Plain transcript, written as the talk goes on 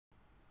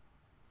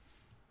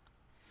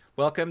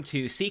Welcome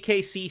to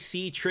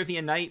CKCC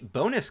Trivia Night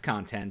bonus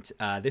content.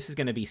 This is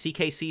going to be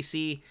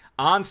CKCC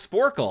on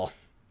Sporcle.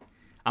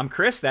 I'm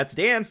Chris, that's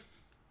Dan.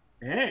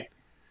 Hey.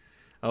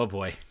 Oh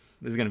boy,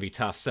 this is going to be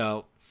tough.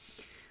 So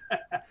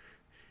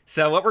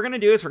what we're going to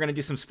do is we're going to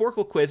do some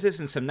Sporcle quizzes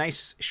and some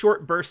nice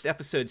short burst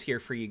episodes here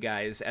for you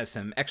guys as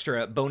some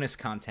extra bonus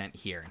content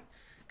here.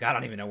 God, I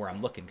don't even know where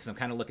I'm looking because I'm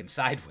kind of looking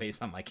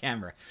sideways on my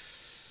camera.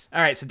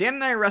 All right, so Dan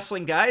and I are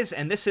wrestling guys,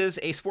 and this is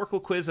a Sporcle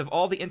quiz of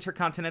all the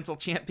Intercontinental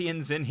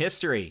Champions in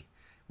history.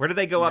 Where did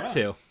they go up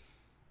to?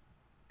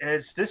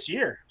 It's this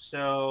year.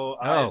 So,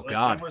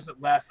 God. when was it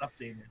last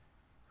updated?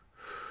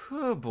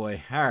 Oh,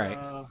 boy. All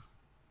right.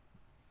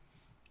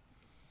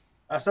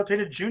 It's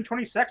updated June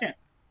 22nd.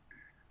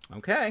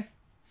 Okay.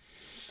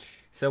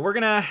 So we're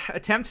going to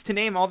attempt to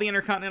name all the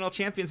Intercontinental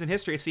Champions in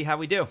history, see how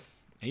we do.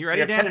 Are you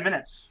ready, Dan? We have 10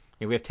 minutes.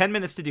 Yeah, we have 10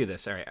 minutes to do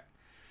this. All right.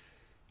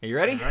 Are you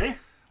ready? Ready?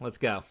 Let's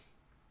go.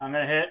 I'm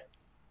going to hit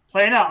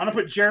play now. I'm going to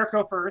put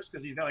Jericho first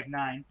because he's got like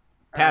 9.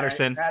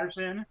 Patterson. Right,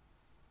 Patterson.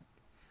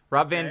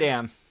 Rob Van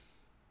Dam.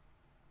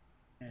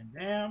 Van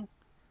Dam.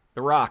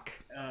 The Rock.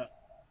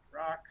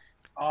 Rock.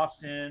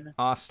 Austin.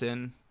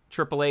 Austin.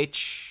 Triple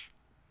H.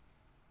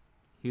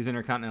 He was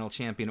Intercontinental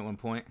Champion at one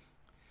point.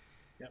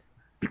 Yep.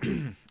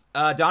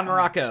 Don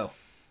Morocco.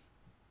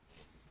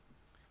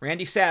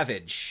 Randy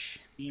Savage.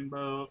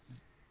 Steamboat.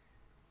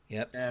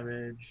 Yep.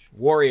 Savage.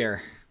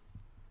 Warrior.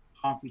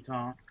 Honky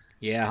Tonk.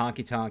 Yeah,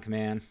 Honky Tonk,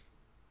 man.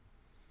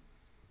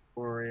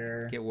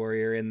 Warrior. Get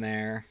Warrior in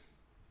there.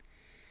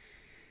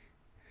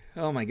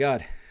 Oh, my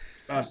God.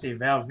 Let's see.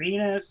 Val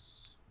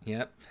Venus.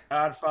 Yep.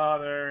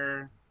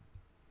 Godfather.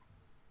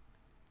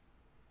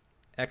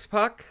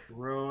 X-Pac.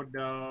 Road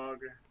Dogg.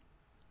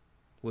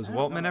 Was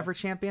Waltman ever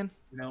champion?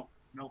 Nope.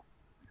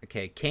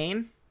 Okay,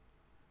 Kane.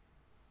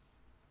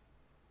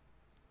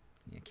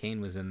 Yeah,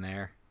 Kane was in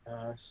there.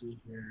 Let's see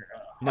here.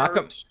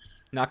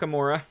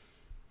 Nakamura.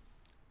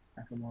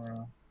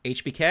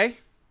 HBK.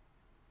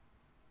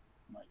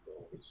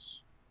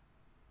 Michaels.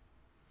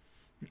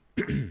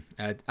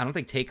 I don't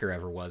think Taker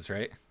ever was,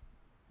 right?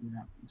 I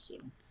don't think so.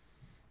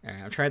 All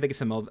right, I'm trying to think of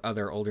some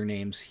other older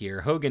names here.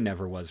 Hogan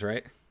never was,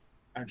 right?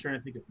 I'm trying to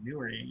think of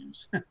newer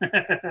names.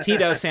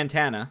 Tito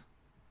Santana.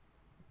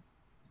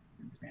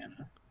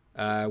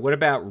 What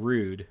about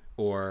Rude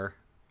or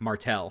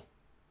Martel?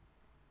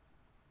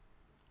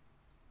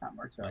 Not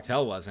Martel.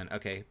 Martel wasn't.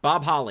 Okay.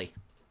 Bob Holly.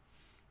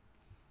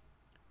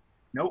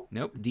 Nope.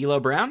 D'Lo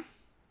Brown.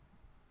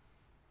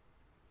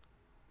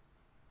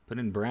 Put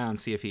in Brown,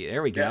 see if he...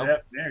 There we go. Yeah,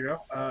 there you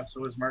go. So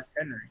was Mark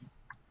Henry.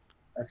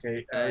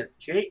 Okay.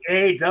 Jarrett.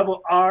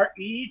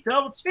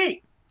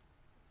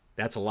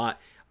 That's a lot.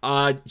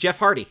 Jeff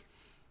Hardy.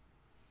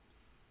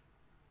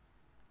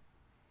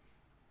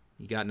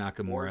 You got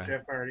Nakamura.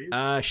 Jeff Hardy.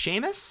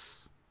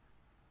 Sheamus?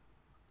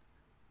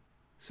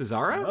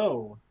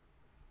 Cesaro?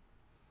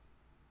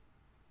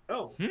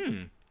 Oh.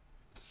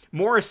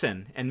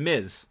 Morrison and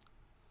Miz.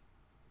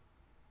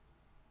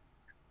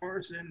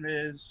 Morrison,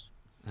 Miz.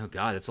 Oh,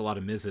 God, that's a lot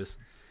of Miz's.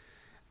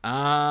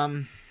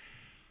 Benoit?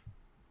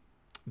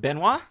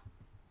 I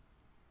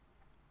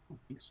don't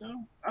think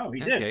so. Oh, he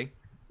did. Okay.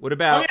 What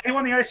about... Oh, yeah, he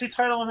won the IC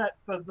title in that...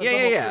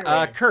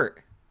 Yeah.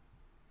 Kurt.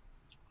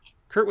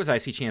 Kurt was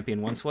IC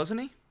champion once,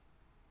 wasn't he?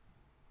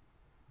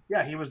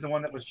 Yeah, he was the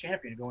one that was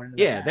champion going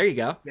into Yeah, there you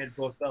go. He had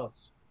both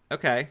belts.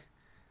 Okay.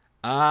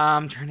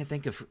 I'm trying to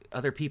think of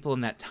other people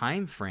in that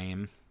time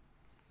frame.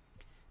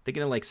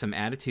 Thinking of like some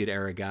Attitude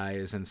Era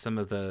guys and some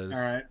of those.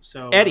 All right,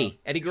 so Eddie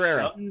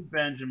Guerrero. Shelton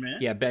Benjamin.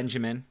 Yeah,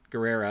 Benjamin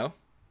Guerrero.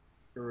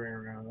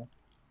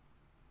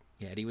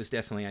 Yeah, Eddie was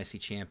definitely IC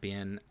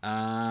champion.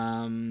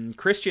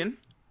 Christian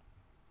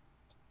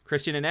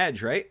and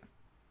Edge, right?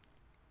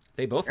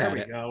 They both had it.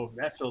 There we go.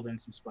 That filled in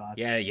some spots.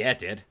 Yeah, it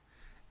did.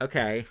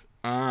 Okay.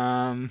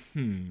 How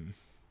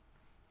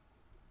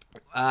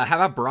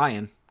about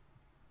Brian?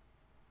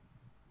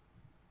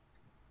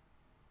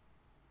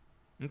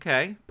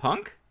 Okay.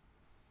 Punk?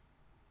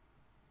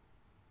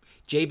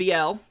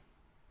 JBL?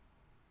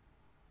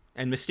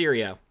 And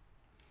Mysterio.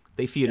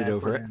 They feuded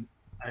over it.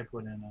 I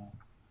put in...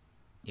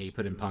 Yeah, you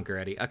put in Punk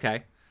already.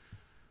 Okay.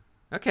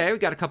 Okay, we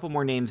got a couple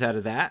more names out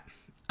of that.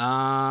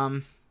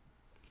 Trying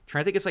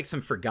to think it's like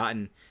some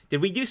forgotten...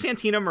 Did we do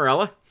Santino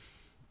Marella?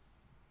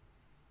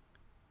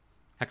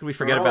 How could we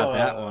forget about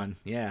that one?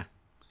 Yeah.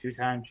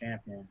 2-time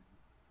champion.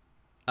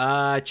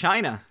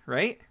 China,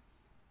 right?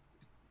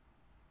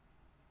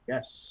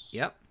 Yes.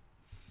 Yep.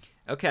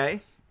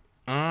 Okay.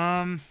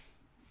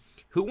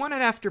 Who won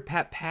it after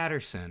Pat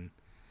Patterson?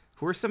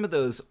 Who are some of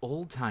those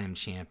old-time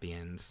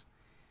champions?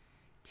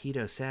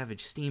 Tito,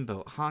 Savage,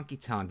 Steamboat, Honky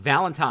Tonk,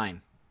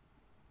 Valentine.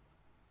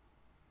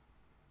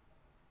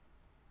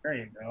 There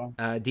you go.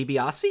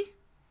 DiBiase?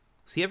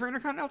 Was he ever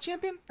Intercontinental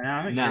Champion? I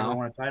don't think he ever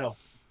won a title.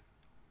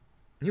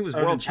 He was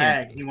world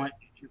champion.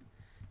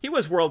 He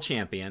was world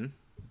champion,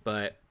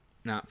 but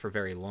not for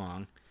very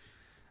long.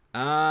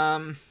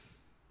 Was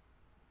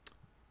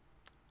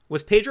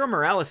Pedro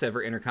Morales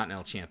ever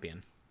Intercontinental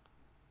Champion?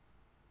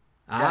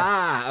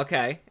 Ah,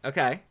 okay.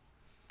 Okay.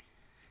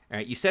 All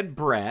right, you said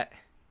Brett.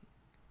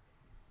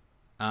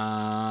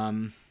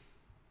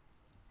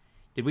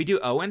 Did we do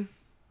Owen?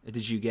 Or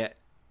did you get?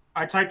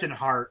 I typed in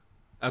Hart.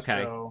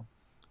 Okay. So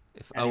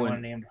If anyone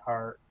Owen named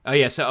Hart. Oh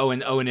yeah, so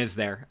Owen is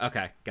there.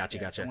 Okay,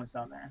 gotcha. Someone's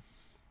down there.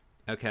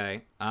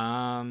 Okay.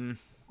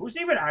 Who's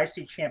even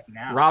IC champ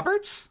now?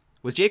 Roberts?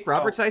 Was Jake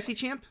Roberts IC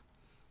champ?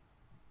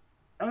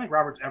 I don't think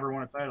Roberts ever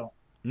won a title.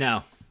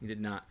 No, he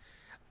did not.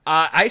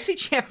 IC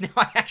champ now,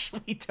 I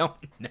actually don't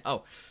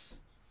know.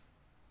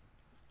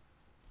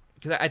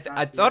 Because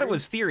I thought it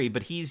was Theory,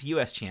 but he's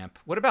US champ.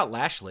 What about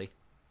Lashley?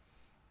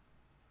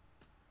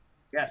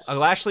 Yes. Oh,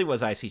 Lashley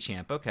was IC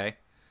champ. Okay.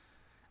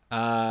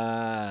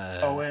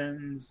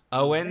 Owens,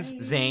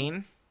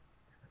 Zayn.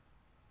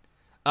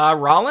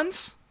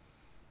 Rollins?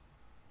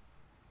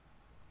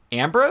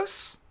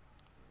 Ambrose?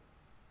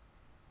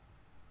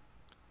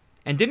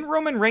 And didn't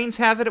Roman Reigns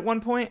have it at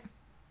one point?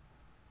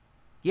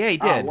 Yeah, he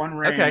did. One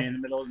reign okay. in the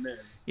middle of Miz.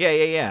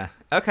 Yeah.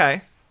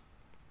 Okay.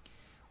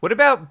 What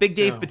about Big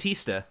Dave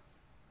Batista?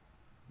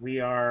 We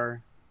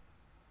are...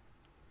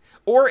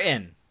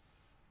 Orton.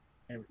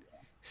 There we go.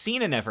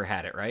 Cena never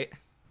had it, right?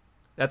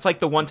 That's like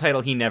the one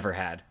title he never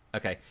had.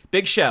 Okay.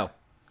 Big Show.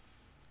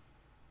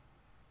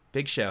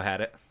 Big Show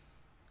had it.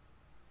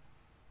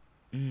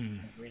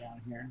 Way down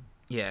here.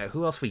 Yeah,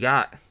 who else we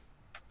got?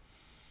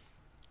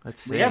 Let's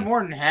see. We have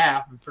more than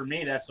half. For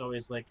me, that's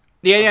always like...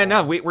 Yeah,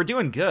 no, we're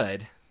doing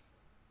good.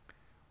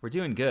 We're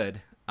doing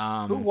good.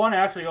 Who won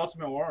after the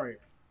Ultimate Warrior?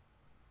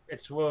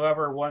 It's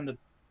whoever won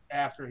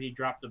after he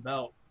dropped the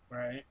belt,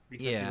 right?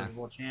 Because he was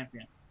world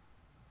champion.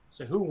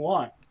 So who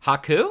won?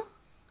 Haku?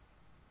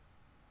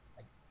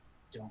 I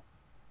don't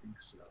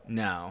think so.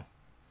 No.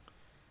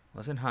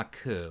 Wasn't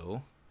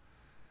Haku.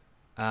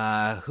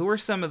 Who are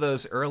some of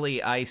those early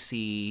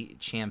IC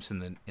champs in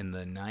the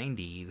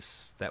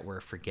 90s that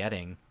we're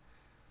forgetting?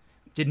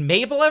 Did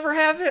Mabel ever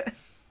have it?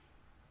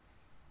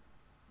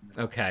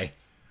 Okay.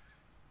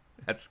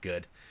 That's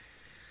good.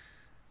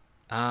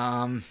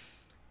 4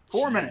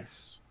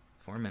 minutes.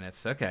 4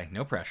 minutes. Okay,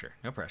 no pressure.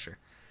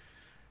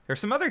 There's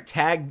some other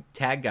tag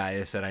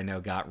guys that I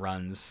know got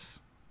runs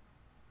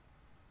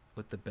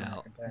with the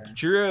belt.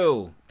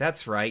 Drew,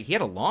 that's right. He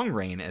had a long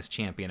reign as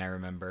champion, I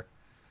remember.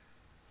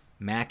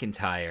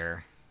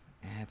 McIntyre.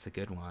 That's a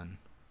good one.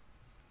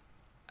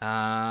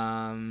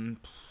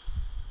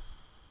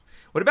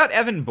 What about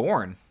Evan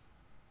Bourne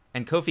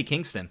and Kofi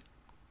Kingston?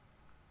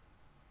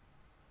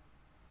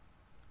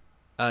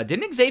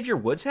 Didn't Xavier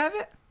Woods have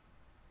it?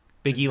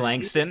 Biggie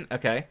Langston.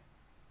 Okay.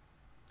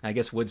 I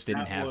guess Woods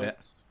didn't have it.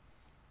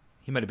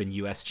 He might have been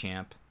U.S.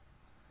 champ.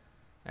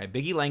 All right,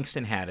 Biggie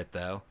Langston had it,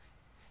 though.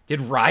 Did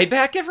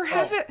Ryback ever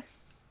have it?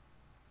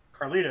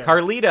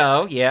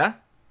 Carlito, yeah.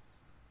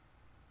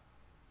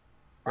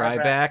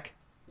 Ryback.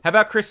 How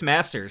about Chris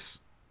Masters?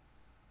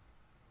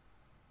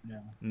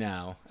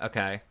 No.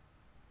 Okay.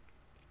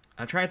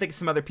 I'm trying to think of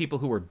some other people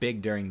who were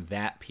big during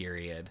that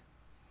period.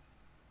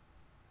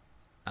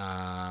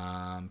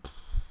 I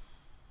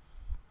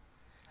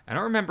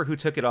don't remember who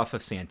took it off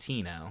of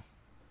Santino.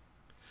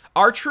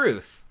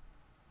 R-Truth.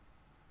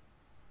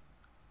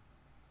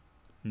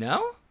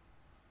 No?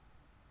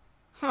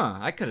 Huh,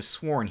 I could have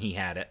sworn he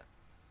had it.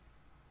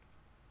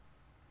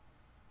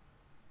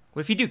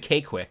 What if you do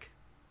K-Quick?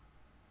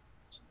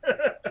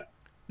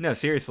 No,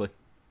 seriously.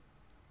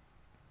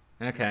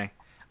 Okay.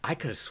 I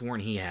could have sworn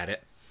he had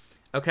it.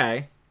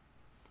 Okay.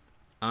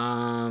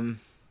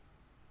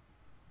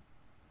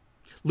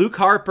 Luke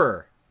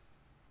Harper.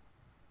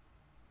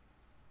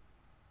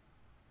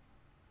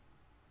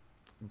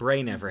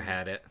 Bray never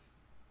had it.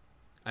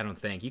 I don't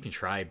think. You can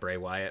try Bray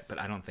Wyatt, but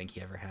I don't think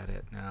he ever had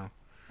it. No.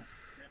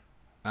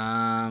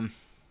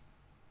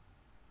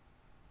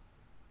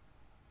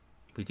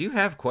 We do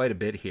have quite a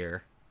bit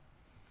here.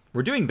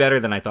 We're doing better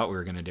than I thought we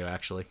were going to do,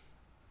 actually.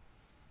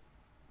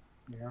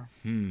 Yeah.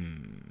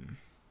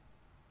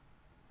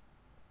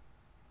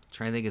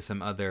 Trying to think of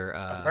some other...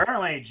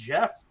 Apparently,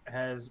 Jeff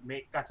has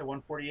got to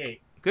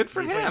 148. Good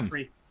for him.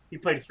 He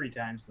played 3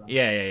 times, though.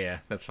 Yeah.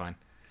 That's fine.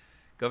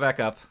 Go back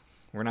up.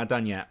 We're not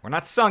done yet. We're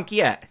not sunk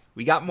yet.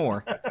 We got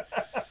more.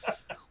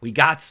 We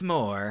got some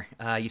more.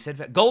 You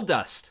said Gold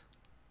Dust.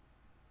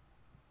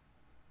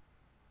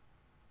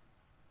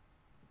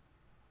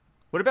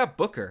 What about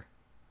Booker?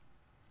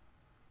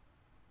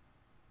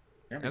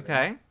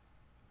 Okay.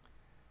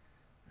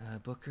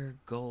 Booker,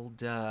 Gold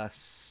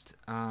Dust.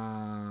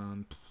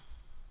 Trying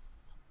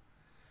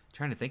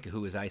to think of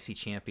who was IC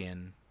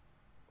champion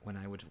when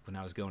I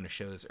was going to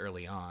shows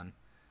early on.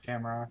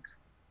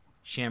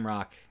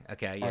 Shamrock.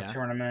 Okay, yeah.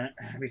 Tournament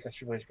because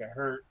Triple H got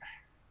hurt.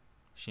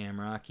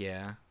 Shamrock,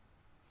 yeah.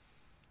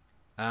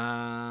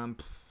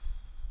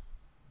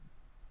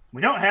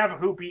 We don't have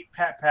who beat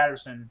Pat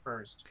Patterson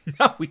first.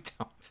 No, we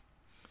don't.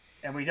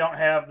 And we don't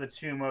have the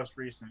 2 most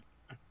recent.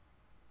 Yeah,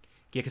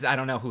 because I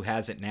don't know who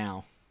has it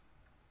now.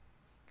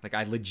 Like,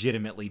 I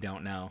legitimately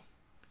don't know.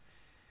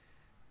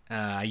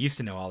 I used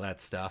to know all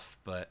that stuff,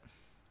 but...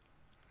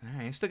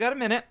 Alright, still got a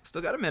minute.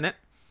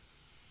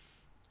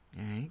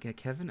 Alright, got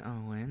Kevin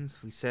Owens.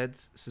 We said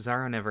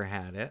Cesaro never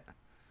had it.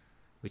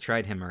 We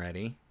tried him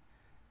already.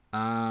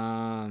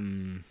 Let's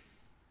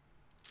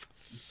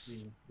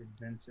see. Did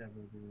Vince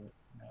ever do it?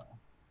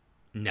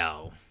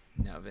 No.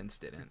 No, Vince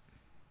didn't.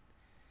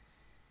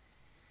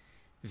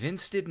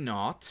 Vince did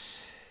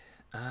not.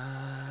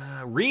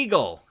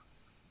 Regal.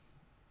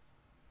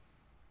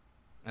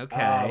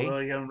 Okay.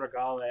 William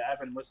Regal. I've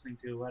been listening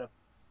to a lot of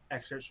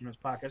excerpts from his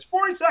podcast.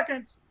 40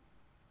 seconds.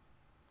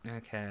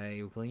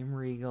 Okay, William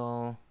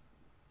Regal.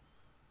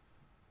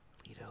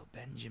 Lito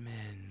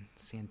Benjamin.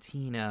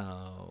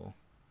 Santino.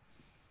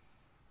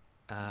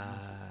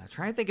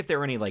 Trying to think if there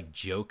were any like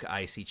joke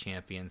IC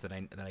champions that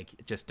I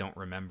just don't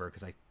remember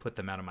because I put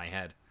them out of my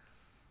head.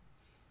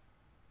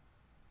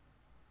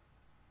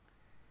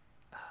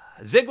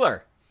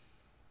 Ziggler.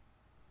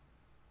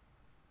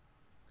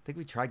 I think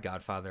we tried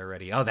Godfather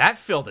already. Oh, that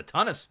filled a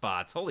ton of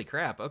spots. Holy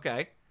crap.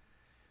 Okay.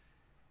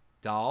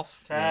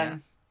 Dolph. 10. Yeah.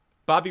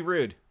 Bobby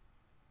Roode.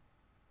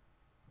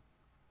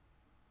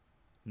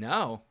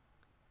 No.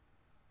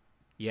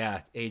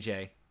 Yeah,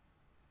 AJ.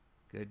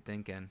 Good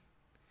thinking.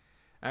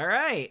 All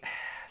right.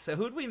 So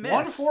who'd we miss?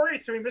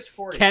 143, missed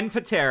 40. Ken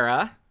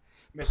Patera.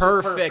 Mr.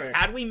 Perfect.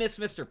 How'd we miss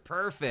Mr.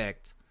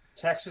 Perfect?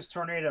 Texas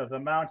Tornado, The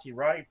Mountie,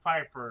 Roddy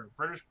Piper,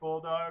 British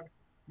Bulldog,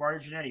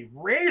 Marty Jannetty,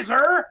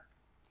 Razor.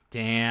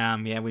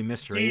 Damn. Yeah, we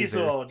missed Razor.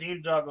 Diesel,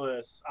 Dean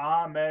Douglas,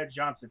 Ahmed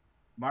Johnson,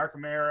 Mark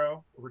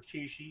Mero,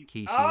 Rikishi.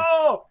 Kishi.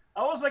 Oh,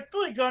 I was like,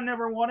 Billy Gunn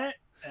never won it.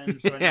 And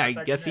so Yeah,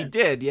 I guess he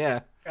did.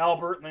 Yeah.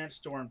 Albert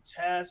Landstorm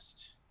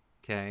Test.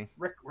 Okay.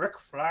 Rick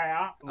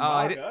Flair.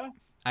 I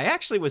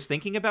actually was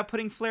thinking about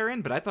putting Flair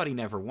in, but I thought he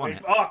never won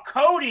it. Oh,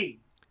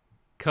 Cody.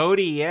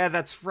 Cody, yeah,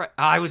 that's right.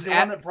 I was the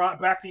one that brought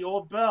back the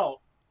old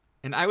belt.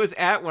 And I was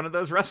at one of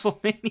those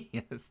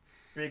WrestleManias.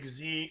 Big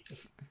Zeke.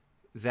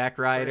 Zack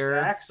Ryder.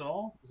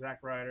 Axel. Zack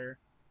Ryder.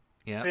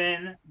 Yep.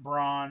 Finn,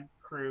 Braun,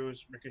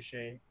 Cruz,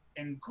 Ricochet,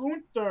 and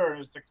Gunther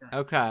is the current.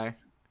 Okay.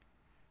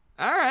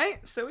 All right,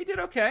 so we did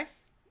okay.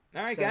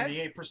 All right, 78%. guys.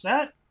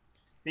 78%.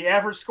 The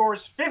average score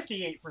is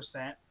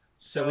 58%.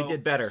 So we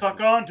did better.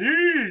 Suck on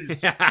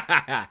these. All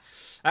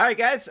right,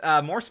 guys.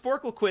 More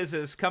Sporcle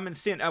quizzes coming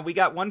soon. We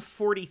got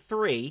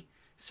 143.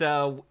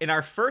 So in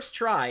our first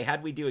try,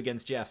 how'd we do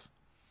against Jeff?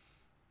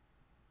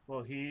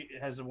 Well, he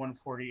has a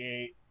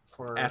 148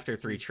 for after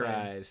 3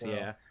 tries. So.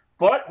 Yeah.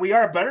 But we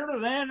are better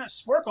than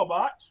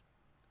Sporklebot.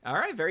 All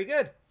right, very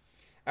good.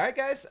 All right,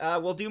 guys.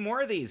 We'll do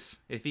more of these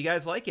if you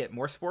guys like it.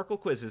 More Sporcle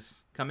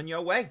quizzes coming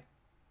your way.